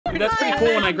That's pretty cool.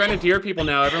 When I grenadier people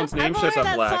now, everyone's name shows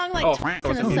up black. Song, like, Oh,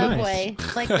 in a subway,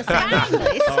 like the same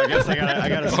place. Oh, I guess I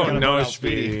gotta. Oh no,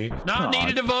 Speedy. Not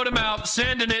needed to vote him out.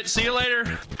 Sending it. See you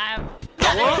later. I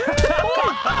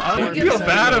feel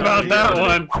bad about that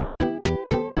one.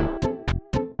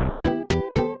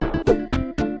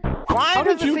 How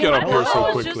did you get up here so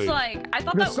I was quickly? just like, I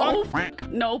thought that. Oh,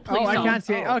 no, please Oh, I don't. can't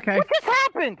see it. Okay. What just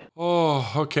happened?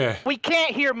 Oh, okay. We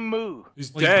can't hear Moo. He's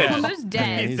dead. Moo's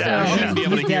dead. He's So. dead. You should be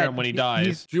able to He's hear dead. him when he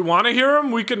dies. Do you want to hear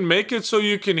him? We can make it so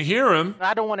you can hear him.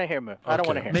 I don't want to hear Moo. I don't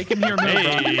want to hear. Make him hear Moo.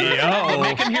 Hey, oh.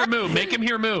 Make him hear Moo. Make him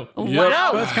hear Moo. Yep.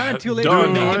 Well, it's kind of too late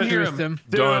Done. to Make him make hear him. him.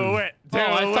 Done. Oh,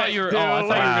 I thought you were. Oh, I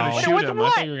thought you were gonna shoot him. I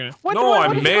thought you were gonna. No,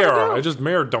 I'm mayor. I just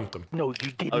mayor dumped him. No,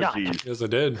 you did not. Yes, I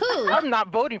did. I'm not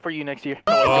voting for you next year.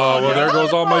 Oh, well, there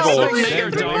goes all my votes. Mayor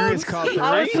dump. It's called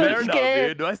I'm so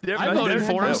scared. I voted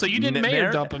for him, so you didn't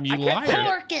mayor dump him. You liar.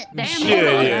 Horkit, damn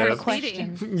Yeah. it.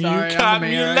 Question. You Sorry, I'm caught the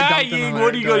me mayor. I dumped him lying. in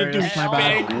What are you going to do? That's my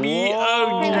bad. Spank me?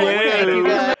 Oh,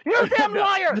 no. You're a damn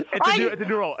liar. It's a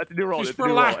new roll. It's a new roll. Just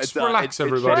relax. Relax,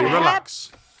 everybody.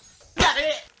 Relax.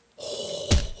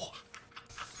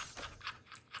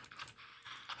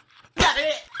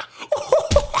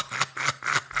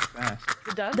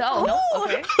 No,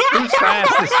 okay. Who's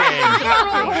fastest game?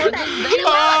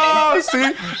 Oh,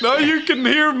 see? Now you can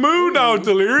hear Moo now,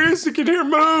 Delirious. You can hear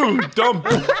Moo. Dumb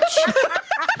bitch.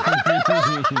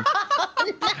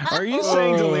 Are you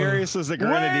saying Delirious is the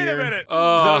grenadier? Wait a minute.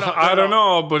 I don't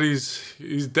know, but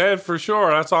he's dead for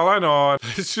sure. That's all I know.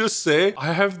 Let's just say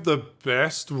I have the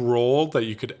best role that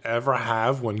you could ever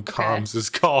have when comms is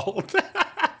called.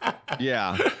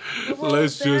 Yeah.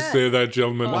 Let's just say that,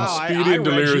 gentlemen. Wow, And Speedy and I read you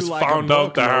Delirious like a found out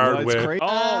book, the Nogla. hard It's way. crazy.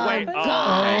 Oh, wait. Oh,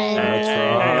 That's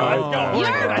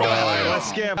right. Let's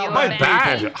skip. Am I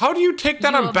bad? How do you take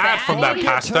that I'm bad from that Took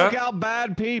pasta? out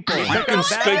bad people. Fucking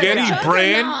spaghetti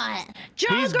brain.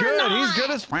 He's good. He's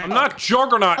good as. I'm not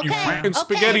Juggernaut, you Okay, fucking okay.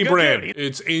 spaghetti brain.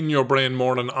 It's in your brain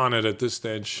more than on it at this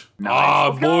stage.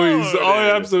 Ah, boys, I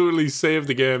absolutely saved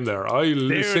the game there. I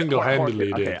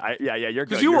single-handedly did. Okay, yeah, you're good.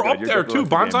 Because you were You're up good. there You're good too, for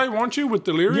the game. Bonsai, weren't you, with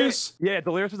Delirious? Yeah,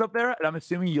 Delirious was up there, and I'm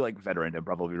assuming you like veteran him,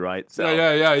 probably, right? So.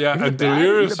 Yeah. He's a And bad-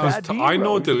 Delirious he's a was. bad dude, I know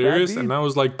bro. He's a bad Delirious, dude. and that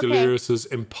was like Delirious's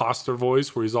imposter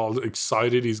voice, where he's all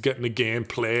excited. He's getting the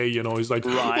gameplay. You know, he's like,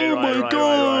 "Oh my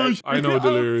gosh!" I know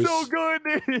Delirious. I'm so good.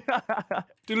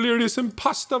 Delirious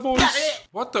imposter voice.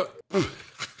 What the? There's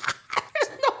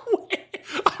no way.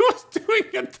 I was doing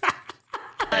it.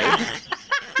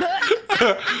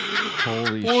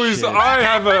 Holy Boys, shit. I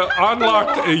have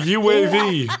unlocked a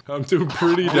UAV. I'm doing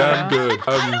pretty damn good.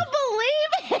 I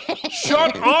don't believe it.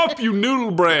 Shut up, you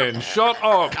noodle brand. Shut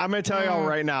up. I'm gonna tell y'all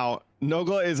right now,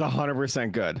 Nogla is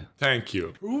 100% good. Thank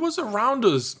you. Who was around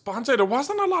us? Bonsai, there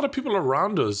wasn't a lot of people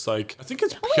around us. Like, I think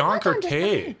it's Pionk or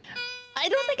Tay. I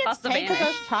don't think it's Must have Tay because I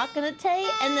was vanished. talking to Tay,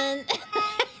 and then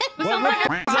Sounds like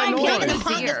a I'm noise? getting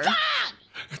baby deer.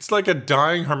 It's like a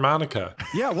dying harmonica.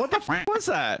 Yeah, what the was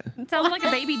that? It sounds like a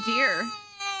baby deer.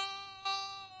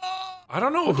 I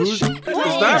don't know who's. Is What that?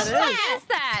 What is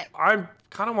that? I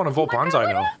kind of want to vote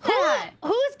Bonsai now.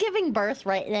 who's giving birth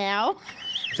right now?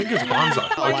 I think it's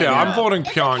Bonsai. Okay, I'm voting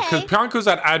Pionk because Pionk was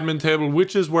at admin table,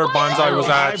 which is where Bonsai was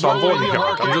at. So I'm voting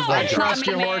Pionk. I'm just I voting Pionk. trust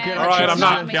you, Horkit. All right, I'm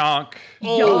not. Yonk.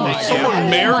 Oh, someone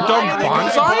mayor dumped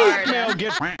Bonsai? Blackmail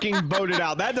get fucking voted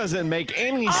out. That doesn't make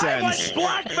any sense.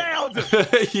 Blackmailed.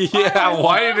 Yeah,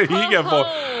 why did he get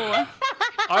voted?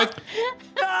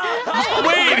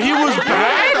 Wait, he was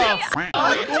bad?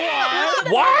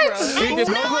 What? It's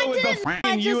Nogla with the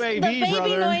fucking UAV,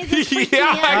 brother.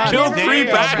 Yeah, I killed 3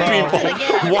 bad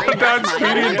people. One down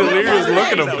Speedy and Delirious.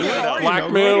 Look at him.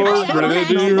 Blackmailer,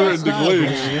 Grenadier, and the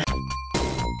glitch.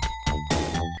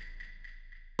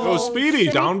 Oh, Speedy,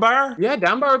 down bar? Yeah,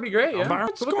 down bar would be great. Yeah.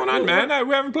 What's going on, man?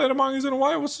 We haven't played Among Us in a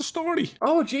while. What's the story?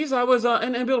 Oh, geez, I was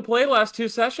unable to play the last 2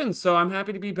 sessions, so I'm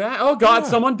happy to be back. Oh, God,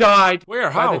 someone died.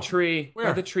 Where? How? By the tree. Where?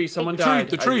 By the tree, someone The tree, died.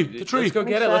 the tree. Let's go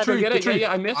get it. Let's go get it. tree.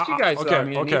 Yeah, I missed you guys, though. I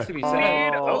mean, it needs to be said.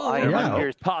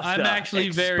 Yeah. I'm actually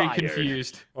very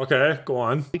confused Okay, go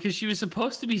on. because she was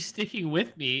supposed to be sticking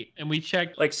with me, and we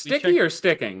checked. Like we sticky checked- or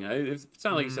sticking? It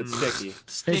sounded like you said sticky.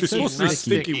 sticky. She's supposed to be not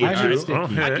sticky I with heard you.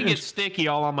 sticky. I can get sticky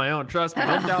all on my own. Trust me.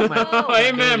 No doubt my Oh,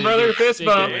 amen, brother. Fist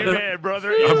bump. Amen, brother.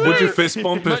 Would you fist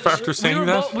bump if after saying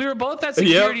that? We were both at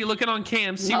security looking on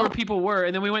cam, see where people were,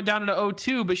 and then we went down into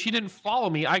O2, but she didn't follow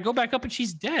me. I go back up and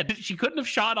she's dead. She couldn't have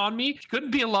shot on me. She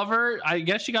couldn't be a lover. I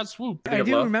guess she got swooped. I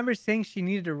do love. remember saying she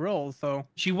needed a roll, so.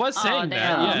 She was saying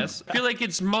that, damn. yes. I feel like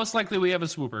it's most likely we have a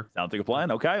swooper. Sounds like a plan.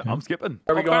 Okay, I'm skipping.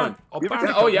 Where are we going? Up bar.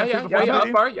 Oh, yeah.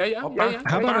 Up bar. Yeah.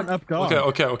 How about an up dog?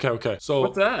 Okay. So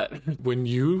What's that? when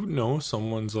you know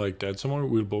someone's someone's like dead somewhere,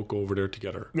 we'll both go over there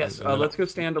together. Yes, And then let's go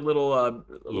stand a little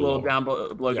down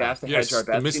below gas to hedge our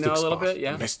bets, you know, a little bit.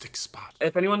 Yeah. Mystic spot.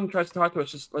 If anyone tries to talk to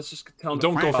us, let's just tell them.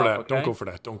 Don't to go fuck for off, that. okay? Don't go for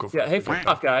that. Don't go for Yeah. that. Hey, fuck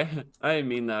off, guy. I didn't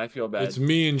mean that. I feel bad. It's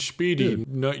me and Speedy,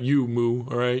 not you, Moo.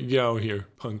 All right, get out here,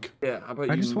 punk. Yeah. How about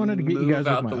I you just wanted to get you guys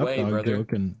out with the my way, up dog brother?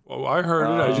 joke, and Well, I heard it.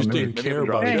 I just maybe- didn't maybe care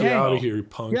drop about it. it. Hey, Get hey. out of here, you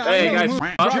punk. Yeah, Hey, I know, guys, Moo.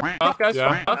 fuck off, guys.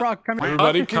 Yeah. Fuck off. Brock, come here.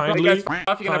 Everybody, Hey, kindly, guys, fuck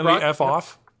off. You gonna kindly Brock? F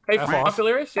off. Hey, F fuck off.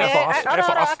 Delirious? F Yeah. off. no, F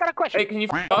no, I off. got a question. Hey, can you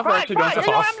fuck off? We're Right, actually doing right. stuff.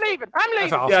 You know, off. I'm leaving. I'm F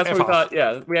leaving. off. Yeah, that's F what we off. thought.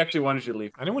 Yeah, we actually wanted you to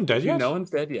leave. Anyone dead yet? No one's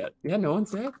dead yet. Yeah, no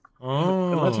one's dead.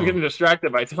 Oh. Unless we're getting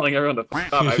distracted by telling everyone to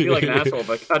fuck off. I feel like an asshole,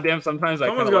 but goddamn, sometimes I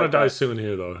Someone's kinda gonna like die that. soon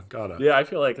here, though. Gotta. Yeah, I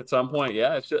feel like at some point,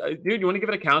 yeah. It's just, dude, you want to give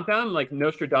it a countdown, like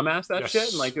Nostradamus that Yes. shit,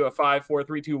 and like do a 5, 4,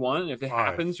 3, 2, 1. And if it 5,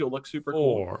 happens, you'll look super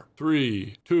cool. 4,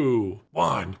 3, 2,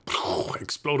 1.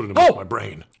 Exploded in Oh! my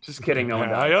brain. Just kidding, no one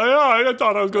Yeah, died. yeah, I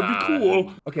thought I was gonna be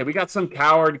cool. Okay, we got some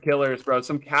coward killers, bro.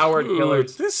 Some coward Dude,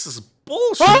 killers. this is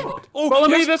bullshit. Follow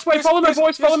me this way, follow my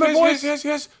voice, follow my voice.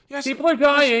 Yes. People are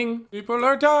dying. People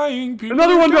are dying. People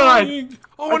Another are one died. dying.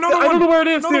 Oh, another one. I don't know where it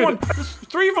is, Another dude. one. There's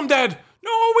 3 of them dead.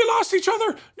 No, we lost each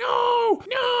other. No.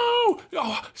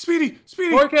 Oh, Speedy.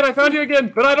 Horkit, I found you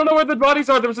again, but I don't know where the bodies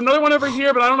are. There was another one over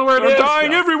here, but I don't know where it They're is.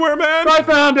 dying everywhere, man. I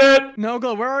found it.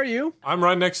 Nogla, where are you? I'm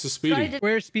right next to Speedy.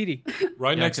 Where's Speedy?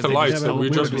 Right Yeah, next 'cause to they lights. just So we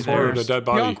said just we would be reported a first. dead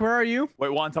body. Yonk, where are you?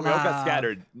 Wait, Juan, tell me, I got Wow.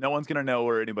 scattered. No one's gonna know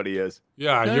where anybody is.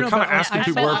 Yeah, No, you're no, kind of but I asking saw-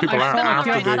 people where people I are saw a after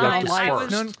kill they happen got on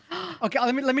dispersed. lights. Okay,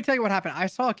 let me tell you what happened. I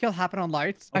saw a kill happen on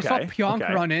lights. I saw Okay, Pionk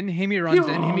okay. run in, Himi runs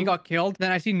in, Himi got killed.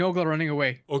 Then I see Nogla running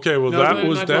away. Okay, well, No, that no,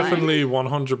 was not definitely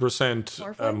 100%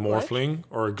 a Morphling? morphling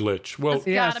or a glitch. Well, It's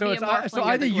Yeah, gotta so be a it's morphling so or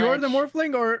either the you're the glitch.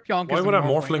 morphling or Pionk Why is would the I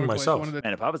morphling or glitch, myself? one of the-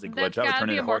 Man, if I was a That's glitch, I would gotta turn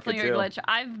be a into Horkit morphling or a too. glitch.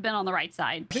 I've been on the right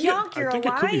side. I Pionk, you're a think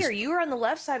it could be- liar. You were on the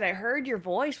left side. I heard your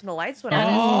voice when the lights went That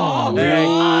on. is-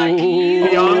 Hey. You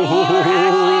Pionk. are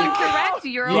actually correct.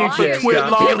 You're a You liar. just twit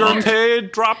got longer, killed. Tay.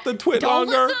 Drop the twit Don't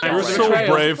longer. listen. You're There's so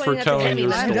betrayal. brave for Explaining telling that your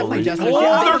to I'm me. definitely story. just- Oh,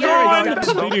 Yeah, they're yeah, going. yeah.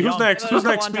 Speedy, who's next? Who's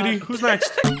next, One Speedy? done. Who's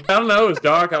next? I don't know. It was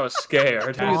dark. I was scared.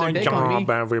 Dude, they're Gone big on me. job,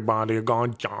 everybody.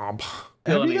 Gone job.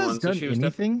 have Kill you guys anyone, so done she was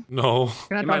definitely- anything? No.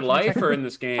 Can I In my talk for a life second? or in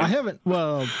this game? I haven't.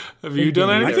 Well, Have you done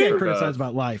I Either. anything? can't Or criticize both.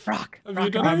 about life. Have you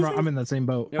done I'm anything? in that same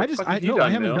boat. Yeah, what the fuck have you I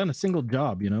done, haven't Bill? done a single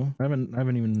job. You know, I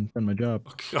haven't even done my job.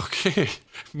 Okay.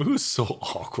 Moo's so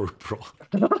awkward, bro.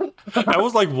 That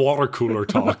was like water cooler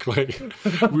talk. Like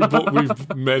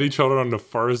we've met each other on the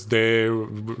first day.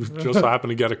 We just so happened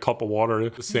to get a cup of water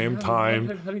at the same time.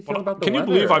 How do you feel But about the can you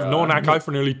weather? believe I've known that guy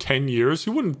for nearly 10 years?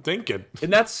 You wouldn't think it.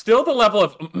 And that's still the level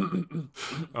of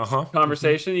Uh-huh.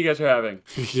 conversation you guys are having.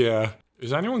 Yeah.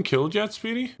 Is anyone killed yet,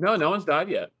 Speedy? No, no one's died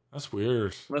yet. That's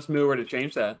weird. Unless Moo were to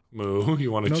change that. Moo, you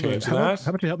want to No, change how that? How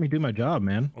about you help me do my job,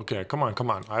 man? Okay, come on.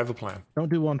 I have a plan. Don't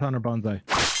do wonton or bonsai.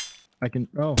 I can.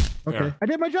 Oh, okay. Yeah. I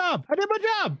did my job.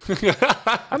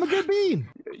 I'm a good bean.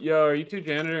 Yo, are you two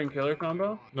janitor and killer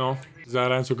combo? No? Is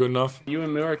that answer good enough? You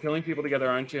and Moo are killing people together,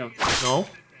 aren't you? No?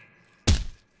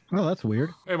 Oh, that's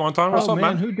weird. Hey, Montan, what's Oh up,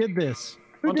 man, man? who did this?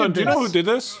 Who Montan, did do you know who this? did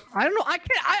this? I don't know. I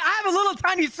can't. I have a little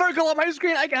tiny circle on my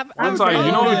screen. I have. Montan,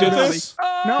 you know who did this?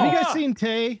 No. Have you guys seen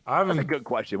Tay? I That's a haven't. good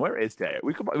question. Where is Tay?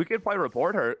 We could probably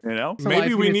report her. You know. So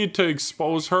Maybe I we think need to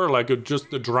expose her like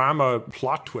just a drama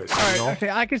plot twist, All right, you know? okay,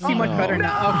 I can see much better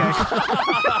now.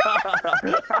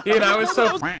 Okay. Dude, I was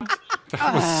so.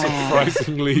 That was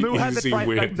surprisingly Moo had the easy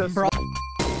win. trifecta. Bro.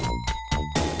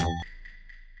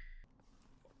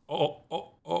 Oh.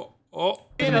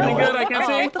 Nothing good, I can't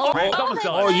see.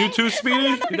 Oh, you too,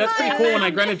 Speedy? Dude, that's pretty cool. When I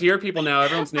grenadier people now,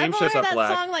 everyone's name I've shows heard up that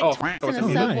black. song like Oh, twice that was in a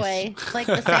nice. subway. Like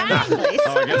the sounding place.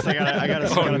 Oh, I guess I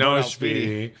gotta. Oh no,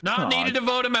 Speedy. Not needed to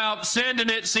vote him out. Sending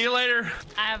it. See you later.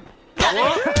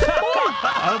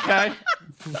 Okay.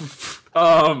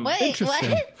 Wait, Interesting.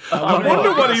 what? I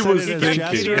wonder what he Said was it as a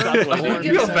thinking. gesture. I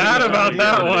feel bad about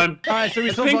that one. All right, so we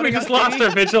I still think we voting just on lost Speedy?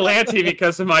 our vigilante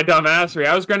because of my dumbassery.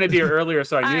 I was grenadier earlier,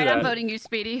 so I All knew right, I'm that. voting you,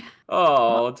 Speedy.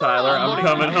 Oh, Tyler, I'm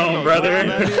coming home, brother.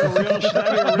 That'd be a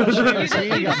real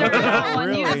shame. You deserve that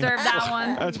one. You deserve that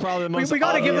one. That's probably the most We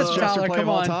gotta give this to obvious gesture Tyler, play come of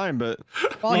all on. time, but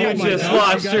Oh, You my just God.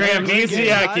 lost You your guys are good amnesiac, you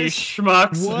guys.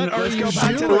 schmucks. What are Let's you go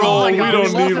back to the doing? Oh, we God, don't we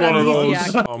lost need an one of those.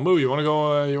 amnesiac. Oh, Moo, you want to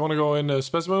go? You want to go in the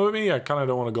specimen with me? I kind of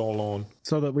don't want to go alone.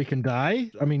 So that we can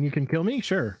die? I mean, you can kill me?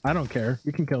 Sure. I don't care.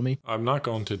 You can kill me. I'm not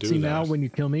going to do See, that. now when you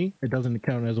kill me, it doesn't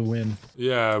count as a win.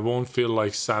 Yeah, it won't feel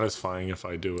like satisfying if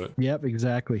I do it. Yep,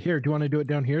 exactly. Here, do you want to do it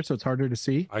down here so it's harder to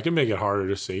see? I can make it harder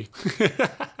to see.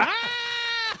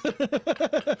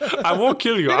 I won't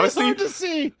kill you. It's Honestly, hard to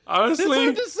see. honestly, It's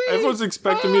hard to see. everyone's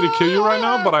expecting me to kill you right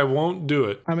now, but I won't do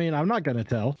it. I mean, I'm not gonna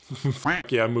tell.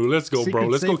 Yeah, Moo, let's go, bro.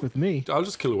 Secret's Let's go. safe with me. I'll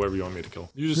just kill whoever you want me to kill.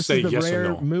 You just This say is the yes rare or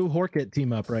no. Moo Horkit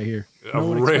team up right here. A No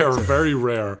one rare, expects it. very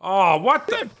rare. Oh, what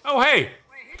the? Oh, hey.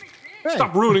 Hey,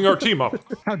 Stop ruining our team up.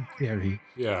 how dare he?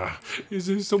 Yeah. Is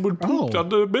there someone pooped Oh. on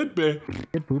the bed, man?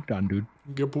 Get pooped on, dude.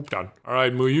 Get pooped on. All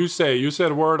right, Moo, you said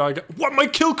a word. I got. What? My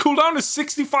kill cooldown is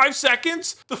 65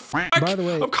 seconds? The fuck? By the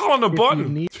way, I'm calling a if you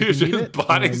button. need- Dude, if you need there's it,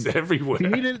 bodies everywhere. If you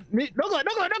need it, no,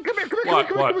 come here, What?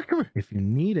 come here. If you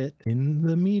need it in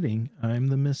the meeting, I'm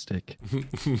the mystic.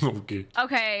 Okay.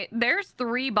 Okay, there's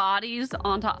 3 bodies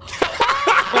on top.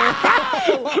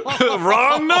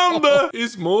 Wrong number.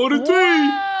 It's more than 3.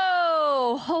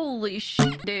 Whoa! Holy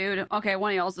shit, dude. Okay,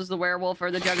 one of y'all's is the werewolf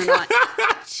or the juggernaut.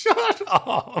 Shut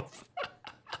up.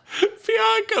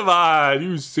 Fiona, come on,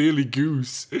 you silly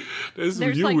goose. There's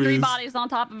like 3 bodies on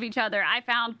top of each other. I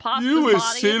found Pasta's body. You a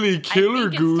silly killer I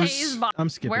think goose. It's Tay's body. I'm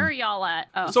skipping. Where are y'all at?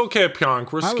 Oh. It's okay,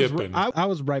 Pionk. We're skipping. I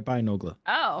was right by Nogla,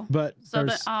 Oh. but So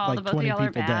there's the like both of 20 y'all are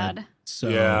people bad. dead. So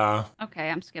yeah. Okay,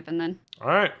 I'm skipping then. All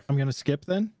right. I'm gonna skip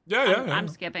then. Yeah. I'm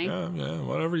skipping. Yeah.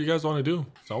 Whatever you guys want to do.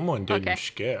 Someone didn't Okay.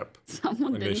 skip.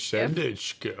 Someone When they didn't said skip. they'd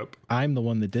skip. I'm the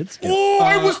one that did skip. Oh,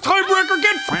 I was tiebreaker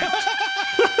again.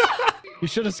 You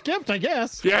should have skipped, I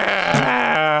guess.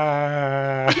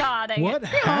 Yeah. God dang What it.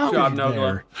 happened job, Nogla.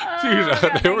 there? Dude, God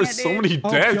there dang were it, so dude. many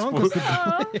Oh, deaths. Pionk was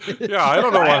the- Yeah, I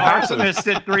don't know what happened.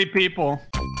 Arsonist 3 people.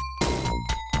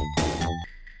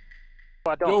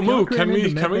 Yo, Moo, Pionk can ran we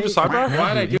into Mete. decide that?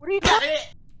 Why'd I do? What are you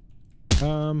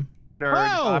doing?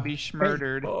 Bobby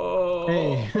Schmurdered. Oh,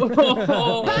 Hey. oh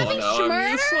no,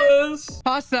 I'm useless.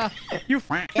 Pasta, you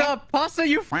f***ed up. Pasta,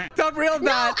 you f***ed up real No,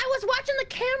 bad. I was watching the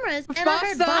cameras and I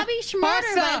heard Pasta, Bobby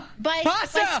Schmurder by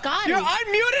Scotty. you're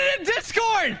unmuted in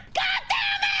Discord.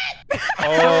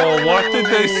 Oh, what did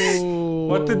they?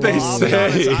 What did they I'll be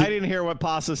honest, say? I didn't hear what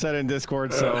Pasta said in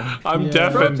Discord, so. I'm Yeah.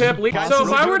 Pro deafened. tip: so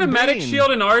if I were to medic Bane.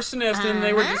 shield an arsonist and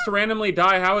they were just to randomly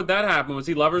die, how would that happen? Was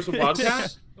he lovers with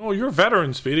podcast? Oh, you're a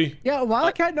veteran, Speedy. Yeah,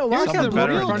 Wildcat. No, Here's Wildcat the blew up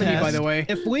in real front of me, by test. the way.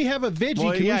 If we have a Vigi,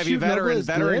 Well, can yeah, we if you shoot Nogla's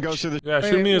veteran glitch? goes through the. Yeah,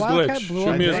 shoot me his Wildcat glitch. blew Shoot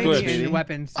up me his in glitch.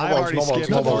 weapons. I've already skipped,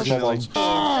 unfortunately.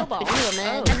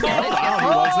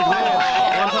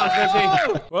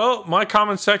 Well, my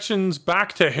comment section's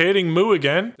back to hating Moo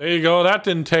again. There you go. That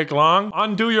didn't take long.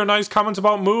 Undo your nice comments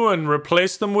about Moo and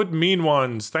replace them with mean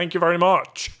ones. Thank you very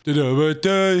much. Hit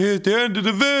the end of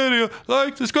the video.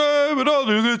 Like, subscribe, and all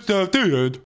the good stuff. The end.